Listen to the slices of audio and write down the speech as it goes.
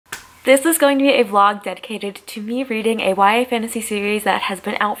This is going to be a vlog dedicated to me reading a YA fantasy series that has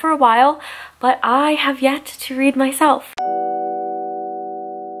been out for a while, but I have yet to read myself.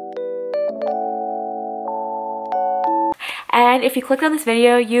 And if you clicked on this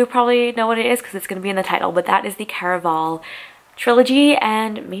video, you probably know what it is because it's going to be in the title, but that is the Caraval trilogy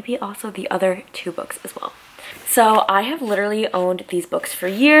and maybe also the other two books as well. So I have literally owned these books for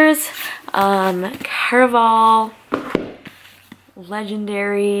years. Caraval,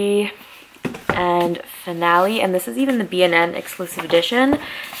 Legendary, and Finale, and this is even the B&N exclusive edition,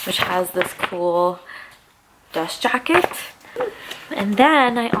 which has this cool dust jacket. And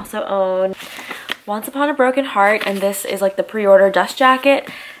then I also own Once Upon a Broken Heart, and this is like the pre-order dust jacket,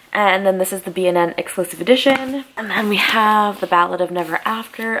 and then this is the B&N exclusive edition. And then we have The Ballad of Never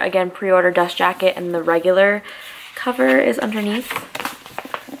After, again pre-order dust jacket, and the regular cover is underneath.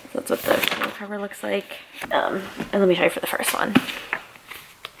 So that's what the regular cover looks like. And let me show you for the first one.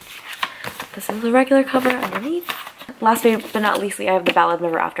 This is the regular cover underneath. Last but not leastly, I have The Ballad of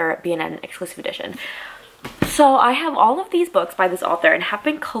Never After B&N exclusive edition. So I have all of these books by this author and have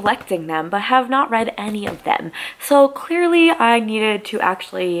been collecting them, but have not read any of them. So clearly I needed to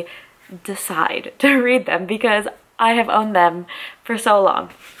actually decide to read them because I have owned them for so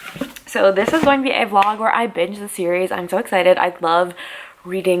long. So this is going to be a vlog where I binge the series. I'm so excited. I love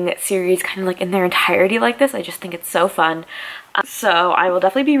reading series kind of like in their entirety like this. I just think it's so fun. So I will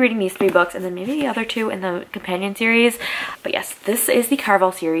definitely be reading these 3 books and then maybe the other 2 in the companion series. But yes, this is the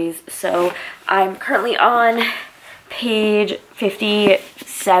Caraval series. So I'm currently on page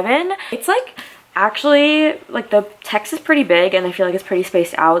 57. It's like actually like the text is pretty big and I feel like it's pretty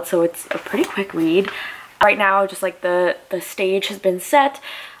spaced out, so it's a pretty quick read. Right now, just like the stage has been set.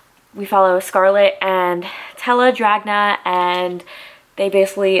 We follow Scarlett and Tella Dragna, and they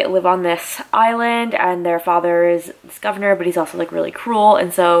basically live on this island, and their father is this governor, but he's also like really cruel.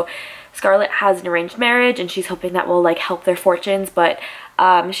 And so Scarlett has an arranged marriage and she's hoping that will like help their fortunes, but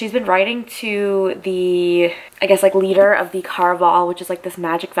she's been writing to the, I guess, like leader of the CARAVAL, which is like this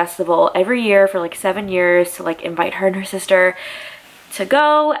magic festival, every year for like 7 years to like invite her and her sister to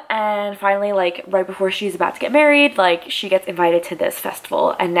go. And finally, like right before she's about to get married, like she gets invited to this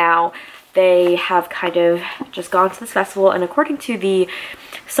festival, and now they have kind of just gone to this festival, and according to the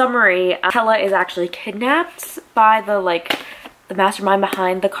summary, Tella is actually kidnapped by the mastermind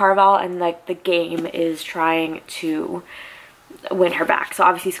behind the CARAVAL, and like the game is trying to win her back. So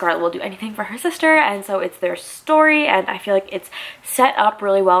obviously Scarlett will do anything for her sister, and so it's their story, and I feel like it's set up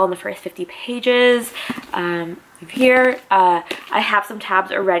really well in the first 50 pages. Here I have some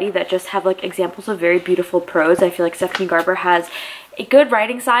tabs already that just have like examples of very beautiful prose. I feel like Stephanie Garber has a good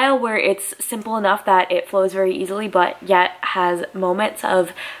writing style where it's simple enough that it flows very easily, but yet has moments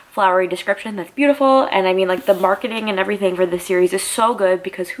of flowery description that's beautiful. And I mean, like the marketing and everything for this series is so good,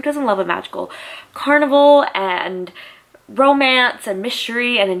 because who doesn't love a magical carnival and romance and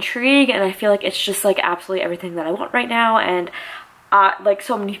mystery and intrigue? And I feel like it's just like absolutely everything that I want right now. And like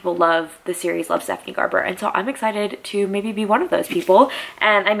so many people love the series, love Stephanie Garber, and so I'm excited to maybe be one of those people.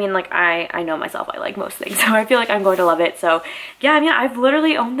 And I mean, like I know myself, I like most things, so I feel like I'm going to love it. So yeah, I mean, I've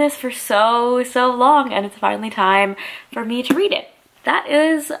literally owned this for so long, and it's finally time for me to read it. That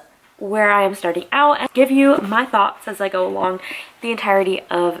is where I am starting out, and give you my thoughts as I go along the entirety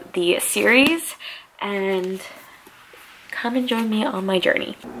of the series, and come and join me on my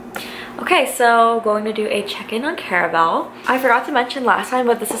journey. Okay, so going to do a check-in on Caraval. I forgot to mention last time,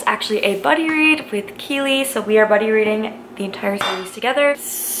 but this is actually a buddy read with Keely, so we are buddy reading the entire series together.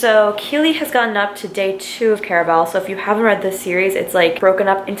 So Keely has gotten up to day 2 of Caraval, so if you haven't read this series, it's like broken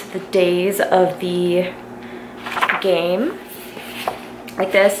up into the days of the game,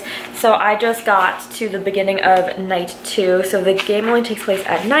 like this. So I just got to the beginning of night 2, so the game only takes place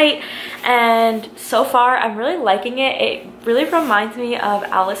at night, and so far I'm really liking it. It really reminds me of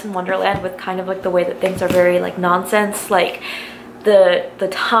Alice in Wonderland, with kind of like the way that things are very like nonsense, like the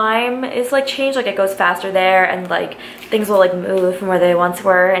time is like changed, like it goes faster there, and like things will like move from where they once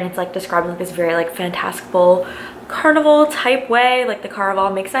were, and it's like described in like this very like fantastical carnival type way, like the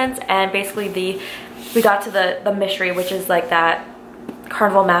CARAVAL makes sense. And basically we got to the mystery, which is like that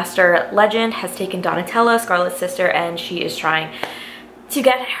Carnival Master Legend has taken Donatella, Scarlett's sister, and she is trying to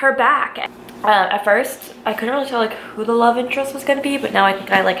get her back. At first, I couldn't really tell like who the love interest was going to be, but now I think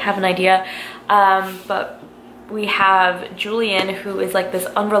I like have an idea. But we have Julian, who is like this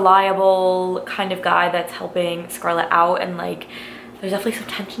unreliable kind of guy that's helping Scarlett out, and like there's definitely some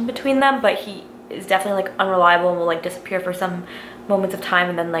tension between them, but he is definitely like unreliable and will like disappear for some moments of time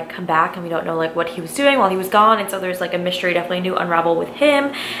and then like come back, and we don't know like what he was doing while he was gone. And so there's like a mystery definitely to unravel with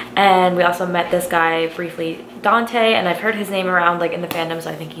him. And we also met this guy briefly, Dante, and I've heard his name around like in the fandom, so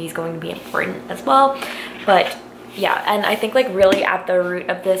I think he's going to be important as well. But yeah, and I think like really at the root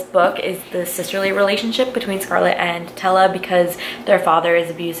of this book is the sisterly relationship between Scarlett and Tella, because their father is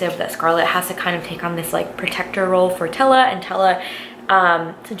abusive, that Scarlett has to kind of take on this like protector role for Tella, and Tella,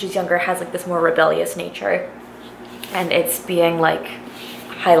 since she's younger, has like this more rebellious nature, and it's being like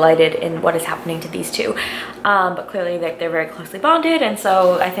highlighted in what is happening to these two. But clearly like they're very closely bonded, and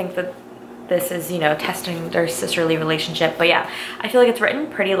so I think that this is, you know, testing their sisterly relationship. But yeah, I feel like it's written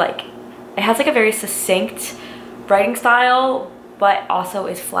pretty like, it has like a very succinct writing style, but also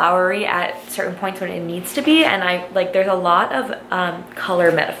is flowery at certain points when it needs to be. And I like, there's a lot of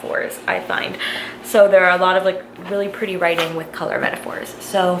color metaphors, I find. So there are a lot of like really pretty writing with color metaphors.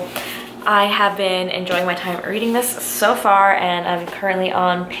 So I have been enjoying my time reading this so far, and I'm currently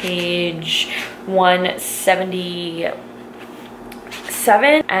on page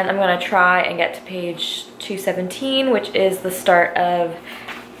 177, and I'm gonna try and get to page 217, which is the start of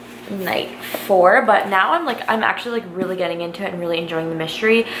night 4. But now I'm actually like really getting into it and really enjoying the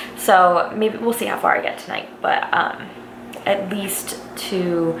mystery, so maybe we'll see how far I get tonight. But at least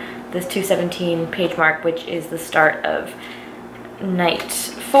to this 217 page mark, which is the start of night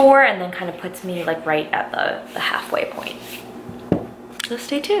 4, and then kind of puts me like right at the halfway point. So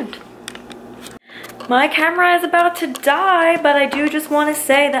stay tuned. My camera is about to die, but I do just want to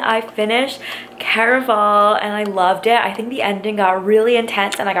say that I finished Caraval and I loved it. I think the ending got really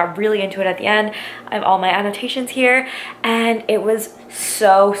intense and I got really into it at the end. I have all my annotations here, and it was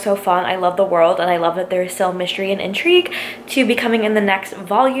so fun. I love the world, and I love that there is still mystery and intrigue to be coming in the next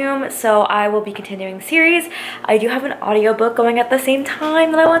volume, so I will be continuing the series. I do have an audiobook going at the same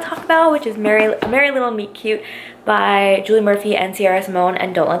time that I want to talk about, which is Merry Little Meet Cute by Julie Murphy and Sierra Simone,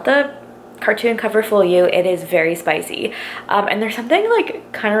 and don't let the cartoon cover fool you, it is very spicy. And there's something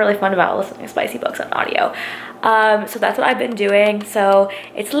like kind of really fun about listening to spicy books on audio. So that's what I've been doing. So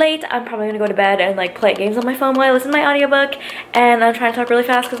it's late, I'm probably gonna go to bed and like play games on my phone while I listen to my audiobook, and I'm trying to talk really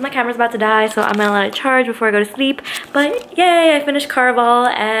fast because my camera's about to die, so I'm gonna let it charge before I go to sleep. But yay, I finished Caraval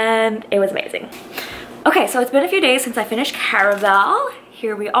and it was amazing. Okay, so it's been a few days since I finished Caraval.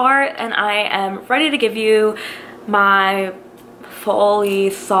 Here we are, and I am ready to give you my fully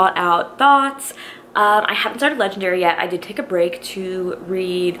thought out thoughts. I haven't started Legendary yet. I did take a break to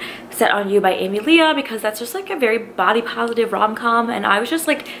read Set on You by Amy Leah, because that's just like a very body positive rom-com, and I was just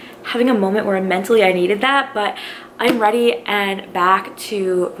like having a moment where mentally I needed that. But I'm ready and back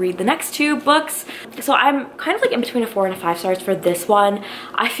to read the next 2 books. So I'm kind of like in between a 4 and a 5 stars for this one.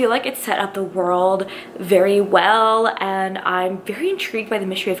 I feel like it set up the world very well, and I'm very intrigued by the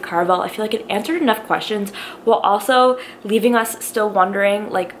mystery of Caraval. I feel like it answered enough questions while also leaving us still wondering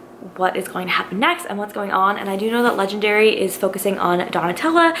like what is going to happen next and what's going on. And I do know that Legendary is focusing on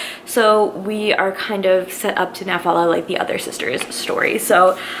Donatella, so we are kind of set up to now follow like the other sisters' story.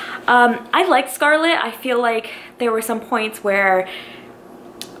 So I liked Scarlett. I feel like there were some points where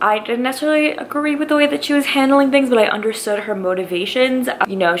I didn't necessarily agree with the way that she was handling things, but I understood her motivations.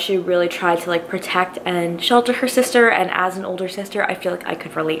 You know, she really tried to like protect and shelter her sister, and as an older sister, I feel like I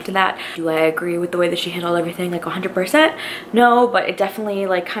could relate to that. Do I agree with the way that she handled everything like 100%? No, but it definitely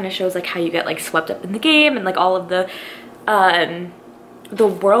like kind of shows like how you get like swept up in the game, and like all of the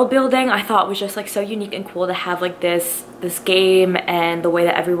world building I thought was just like so unique and cool to have like this game, and the way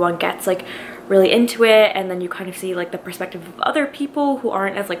that everyone gets like really into it, and then you kind of see like the perspective of other people who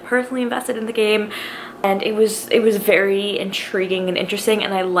aren't as like personally invested in the game, and it was very intriguing and interesting.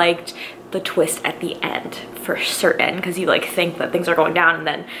 And I liked the twist at the end for certain, because you like think that things are going down, and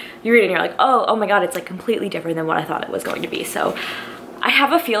then you read it and you're like, oh my god, it's like completely different than what I thought it was going to be. So I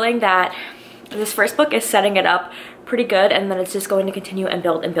have a feeling that this first book is setting it up pretty good, and then it's just going to continue and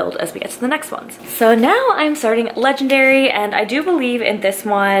build as we get to the next ones. So now I'm starting Legendary, and I do believe in this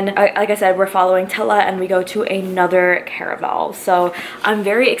one, like I said, we're following Tella and we go to another Caraval. So I'm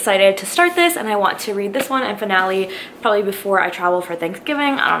very excited to start this, and I want to read this one and finale probably before I travel for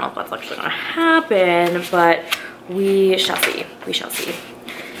Thanksgiving. I don't know if that's actually gonna happen, but we shall see. We shall see.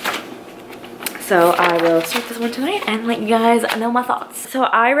 So I will start this one tonight and let you guys know my thoughts. So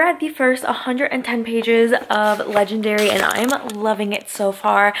I read the first 110 pages of Legendary, and I'm loving it so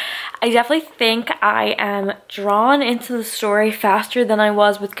far. I definitely think I am drawn into the story faster than I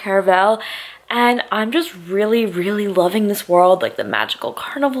was with Caraval, and I'm just really loving this world, like the magical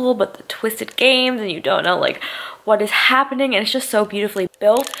carnival, but the twisted games, and you don't know like what is happening, and it's just so beautifully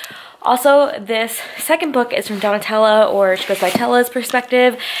built. Also, this second book is from Donatella, or she goes by Tella's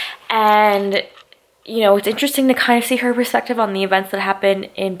perspective, and you know, it's interesting to kind of see her perspective on the events that happened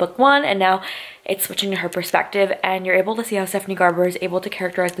in book 1, and now it's switching to her perspective, and you're able to see how Stephanie Garber is able to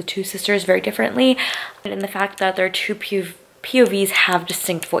characterize the two sisters very differently, and in the fact that their two POVs have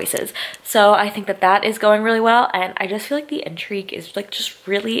distinct voices. So I think that that is going really well, and I just feel like the intrigue is like just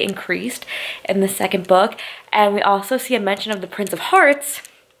really increased in the second book. And we also see a mention of the Prince of Hearts,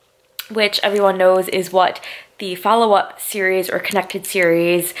 which everyone knows is what the follow-up series or connected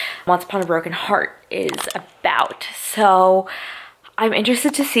series Once Upon a Broken Heart is about. So I'm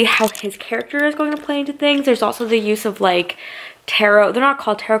interested to see how his character is going to play into things. There's also the use of like tarot, they're not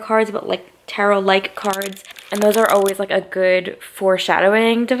called tarot cards, but like tarot-like cards, and those are always like a good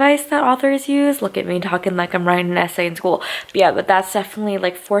foreshadowing device that authors use. Look at me talking like I'm writing an essay in school. But yeah, but that's definitely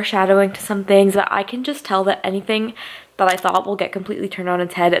like foreshadowing to some things, but I can just tell that anything that I thought will get completely turned on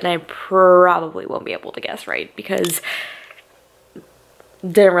its head, and I probably won't be able to guess right, because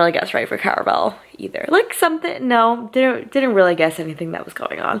didn't really guess right for Caraval either. Like something, no, didn't really guess anything that was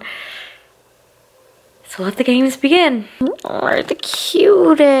going on. So let the games begin. Oh, the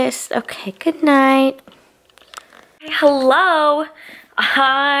cutest. Okay, good night. Hello.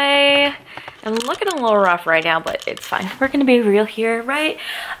 I am looking a little rough right now, but it's fine. We're gonna be real here, right?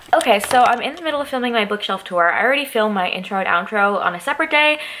 Okay, so I'm in the middle of filming my bookshelf tour. I already filmed my intro and outro on a separate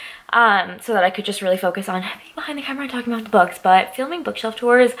day, so that I could just really focus on being behind the camera and talking about the books. But filming bookshelf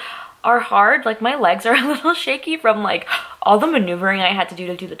tours are hard. Like my legs are a little shaky from like all the maneuvering I had to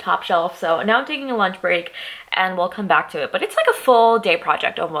do the top shelf. So now I'm taking a lunch break and we'll come back to it. But it's like a full day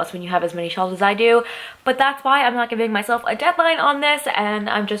project almost when you have as many shelves as I do. But that's why I'm not giving myself a deadline on this, and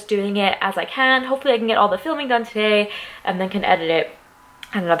I'm just doing it as I can. Hopefully I can get all the filming done today and then can edit it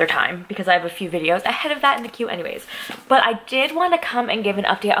at another time, because I have a few videos ahead of that in the queue anyways. But I did want to come and give an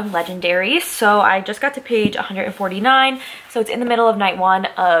update on Legendary. So I just got to page 149, so it's in the middle of night 1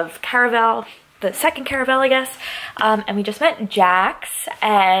 of Caraval, the second Caraval, I guess. And we just met Jax,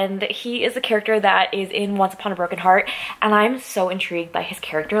 and he is the character that is in Once Upon a Broken Heart, and I'm so intrigued by his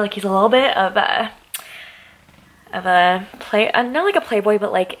character. Like he's a little bit of a not like a playboy,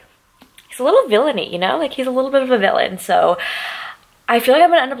 but like he's a little villainy, you know? Like he's a little bit of a villain. So I feel like I'm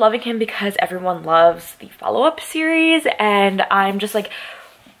gonna end up loving him because everyone loves the follow-up series, and I'm just like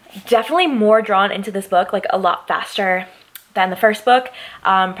definitely more drawn into this book like a lot faster than the first book,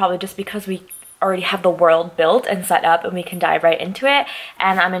 probably just because we already have the world built and set up and we can dive right into it.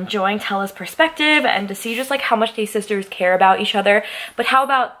 And I'm enjoying Tella's perspective and to see just like how much these sisters care about each other, but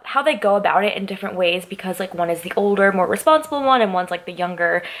how they go about it in different ways, because like one is the older, more responsible one, and one's like the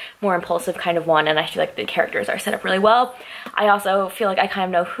younger, more impulsive kind of one, and I feel like the characters are set up really well. I also feel like I kind of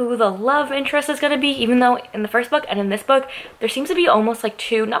know who the love interest is going to be, even though in the first book and in this book there seems to be almost like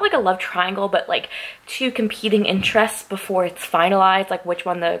two, not like a love triangle, but like two competing interests before it's finalized, like which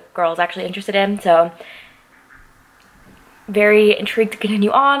one the girl's actually interested in. So very intrigued to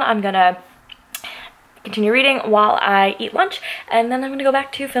continue on. I'm gonna continue reading while I eat lunch, and then I'm gonna go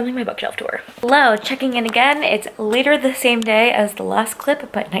back to filming my bookshelf tour. Hello, checking in again. It's later the same day as the last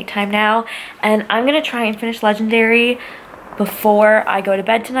clip, but nighttime now, and I'm gonna try and finish Legendary before I go to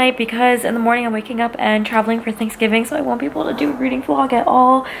bed tonight, because in the morning I'm waking up and traveling for Thanksgiving, so I won't be able to do a reading vlog at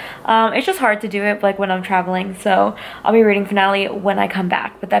all. It's just hard to do it like when I'm traveling, so I'll be reading finale when I come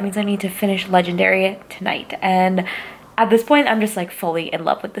back, but that means I need to finish Legendary tonight. And at this point I'm just like fully in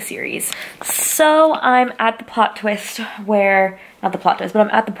love with the series. So I'm at the plot twist where, not the plot twist, but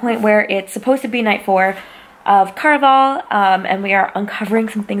I'm at the point where it's supposed to be night 4 of Caraval, and we are uncovering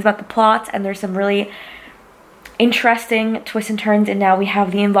some things about the plot, and there's some really interesting twists and turns, and now we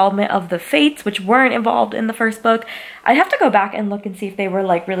have the involvement of the Fates, which weren't involved in the first book. I'd have to go back and look and see if they were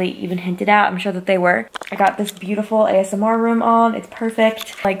like really even hinted at. I'm sure that they were. I got this beautiful ASMR room on. It's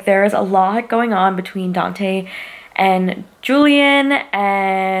perfect. Like there's a lot going on between Dante and Julian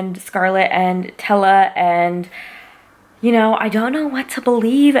and Scarlet and Tella, and you know, I don't know what to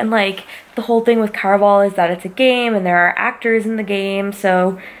believe. And like the whole thing with Caraval is that it's a game and there are actors in the game,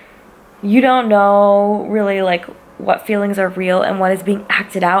 so you don't know really like what feelings are real and what is being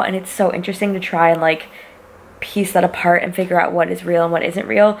acted out, and it's so interesting to try and like piece that apart and figure out what is real and what isn't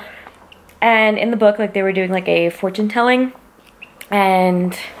real. And in the book, like they were doing like a fortune telling,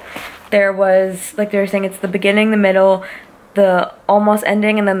 and there was like they were saying it's the beginning, the middle, the almost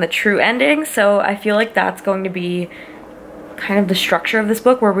ending, and then the true ending. So I feel like that's going to be kind of the structure of this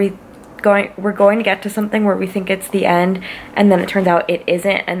book, where we're going to get to something where we think it's the end, and then it turns out it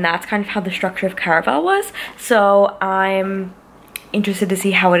isn't, and that's kind of how the structure of Caraval was. So I'm interested to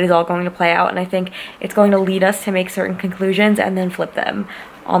see how it is all going to play out, and I think it's going to lead us to make certain conclusions and then flip them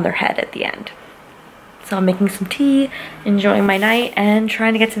on their head at the end. So I'm making some tea, enjoying my night, and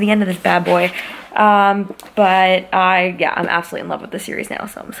trying to get to the end of this bad boy. But I'm absolutely in love with the series now,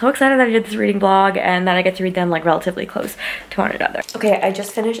 so I'm so excited that I did this reading vlog and that I get to read them like relatively close to one another. Okay, I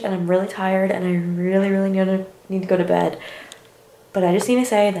just finished and I'm really tired and I really need to go to bed, but I just need to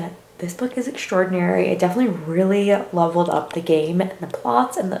say that this book is extraordinary. It definitely really leveled up the game and the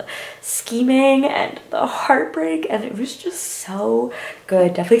plots and the scheming and the heartbreak, and it was just so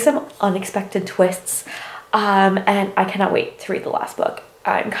good. Definitely some unexpected twists, and I cannot wait to read the last book.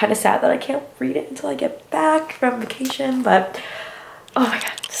 I'm kind of sad that I can't read it until I get back from vacation, but oh my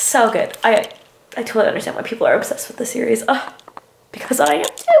god, so good. I totally understand why people are obsessed with the series, because I am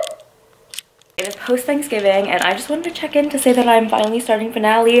too. It is post-Thanksgiving and I just wanted to check in to say that I'm finally starting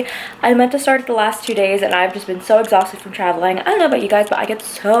finale. I meant to start it the last 2 days and I've just been so exhausted from traveling. I don't know about you guys, but I get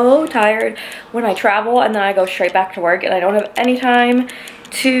so tired when I travel and then I go straight back to work and I don't have any time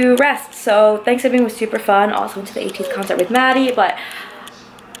to rest. So Thanksgiving was super fun. Also went to the 18th concert with Maddie, but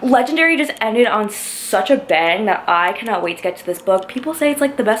Legendary just ended on such a bang that I cannot wait to get to this book. People say it's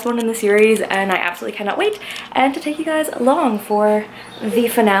like the best one in the series and I absolutely cannot wait and to take you guys along for the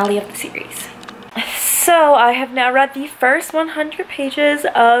finale of the series. So I have now read the first 100 pages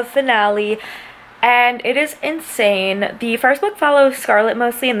of finale and it is insane. The first book follows Scarlet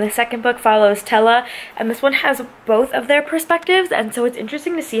mostly and the second book follows Tella, and this one has both of their perspectives, and so it's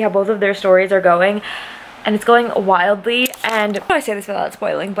interesting to see how both of their stories are going, and it's going wildly. And I say this without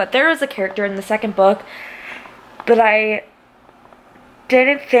spoiling, but there is a character in the second book that I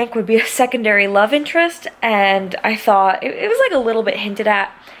didn't think would be a secondary love interest, and I thought it was like a little bit hinted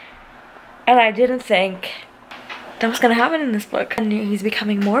at. And I didn't think that was gonna happen in this book. And he's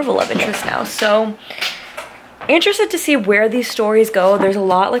becoming more of a love interest now. So interested to see where these stories go. There's a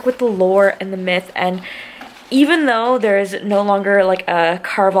lot like with the lore and the myth. And even though there's no longer like a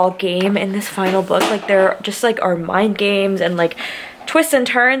CARAVAL game in this final book, like there just like are mind games and like twists and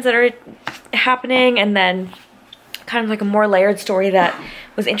turns that are happening. And then kind of like a more layered story that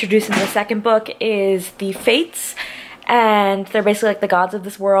was introduced in the second book is the Fates. And they're basically like the gods of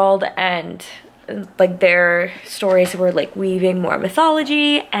this world, and like their stories were like weaving more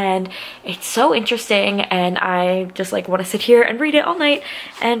mythology, and it's so interesting, and I just like want to sit here and read it all night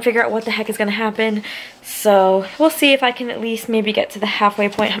and figure out what the heck is going to happen. So we'll see if I can at least maybe get to the halfway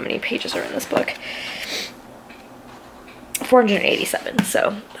point. How many pages are in this book? 487,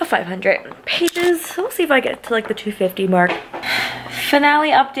 so about 500 pages. So we'll see if I get to like the 250 mark.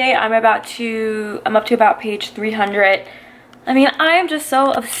 Finale update, I'm up to about page 300. I mean, I am just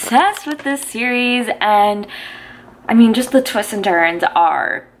so obsessed with this series, and I mean, just the twists and turns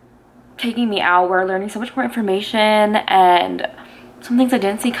are taking me out. We're learning so much more information and some things I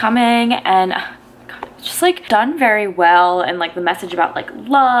didn't see coming, and God, it's just like done very well. And like the message about like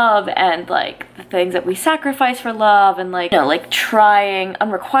love and like the things that we sacrifice for love, and like, you know, like trying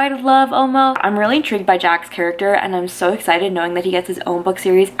unrequited love almost. I'm really intrigued by Jack's character, and I'm so excited knowing that he gets his own book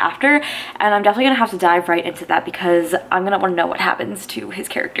series after, and I'm definitely gonna have to dive right into that because I'm gonna want to know what happens to his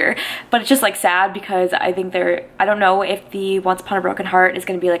character. But it's just like sad because I think I don't know if the Once Upon a Broken Heart is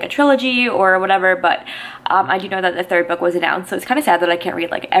gonna be like a trilogy or whatever, but I do know that the third book was announced, so it's kind of sad that I can't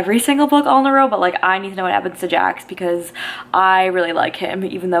read like every single book all in a row, but like I need to know what happens to Jax because I really like him,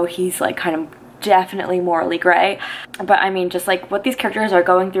 even though he's like kind of definitely morally gray. But I mean, just like what these characters are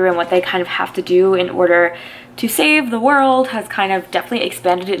going through and what they kind of have to do in order to save the world has kind of definitely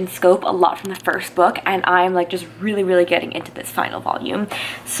expanded it in scope a lot from the first book, and I'm like just really getting into this final volume.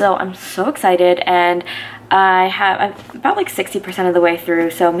 So I'm so excited, and I'm about like 60% of the way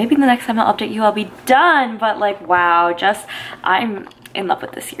through, so maybe the next time I'll update you I'll be done. But like, wow, just I'm in love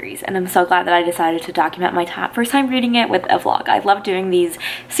with the series, and I'm so glad that I decided to document my first time reading it with a vlog. I love doing these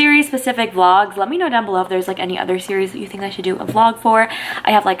series specific vlogs. Let me know down below if there's like any other series that you think I should do a vlog for.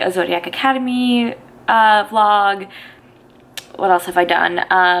 I have like a Zodiac Academy vlog. What else have I done?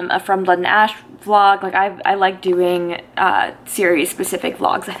 A From Blood and Ash vlog. Like I like doing series specific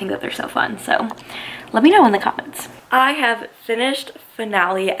vlogs. I think that they're so fun, so let me know in the comments. I have finished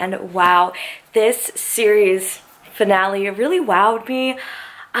finale, and wow, this series finale really wowed me.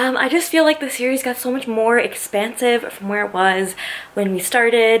 I just feel like the series got so much more expansive from where it was when we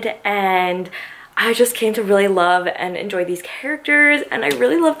started, and I just came to really love and enjoy these characters, and I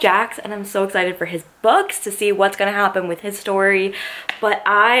really love Jax, and I'm so excited for his books to see what's gonna happen with his story. But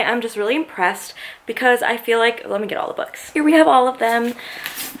I am just really impressed because I feel like, let me get all the books. Here we have all of them.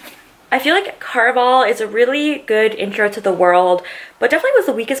 I feel like CARAVAL is a really good intro to the world, but definitely was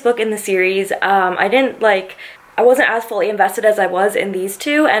the weakest book in the series. I wasn't as fully invested as I was in these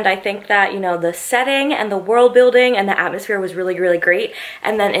two, and I think that, you know, the setting and the world building and the atmosphere was really great.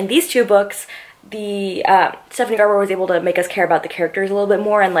 And then in these two books, the Stephanie Garber was able to make us care about the characters a little bit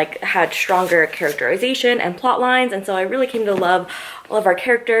more and like had stronger characterization and plot lines, and so I really came to love all of our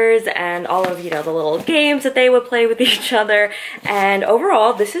characters and all of, you know, the little games that they would play with each other. And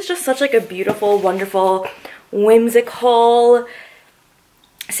overall, this is just such like a beautiful, wonderful, whimsical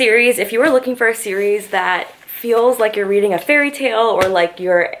series. If you were looking for a series that feels like you're reading a fairy tale or like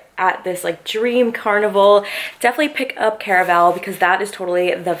you're at this like dream carnival, definitely pick up Caraval, because that is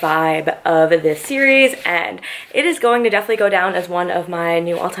totally the vibe of this series, and it is going to definitely go down as one of my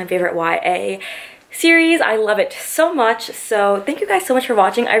new all-time favorite YA series. I love it so much. So thank you guys so much for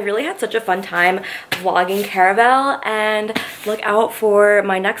watching. I really had such a fun time vlogging Caraval, and look out for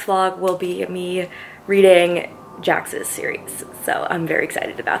my next vlog will be me reading Jax's series. So I'm very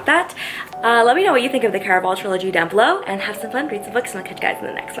excited about that. Let me know what you think of the Caraval trilogy down below, and have some fun, read some books, and I'll catch you guys in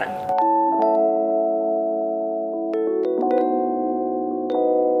the next one.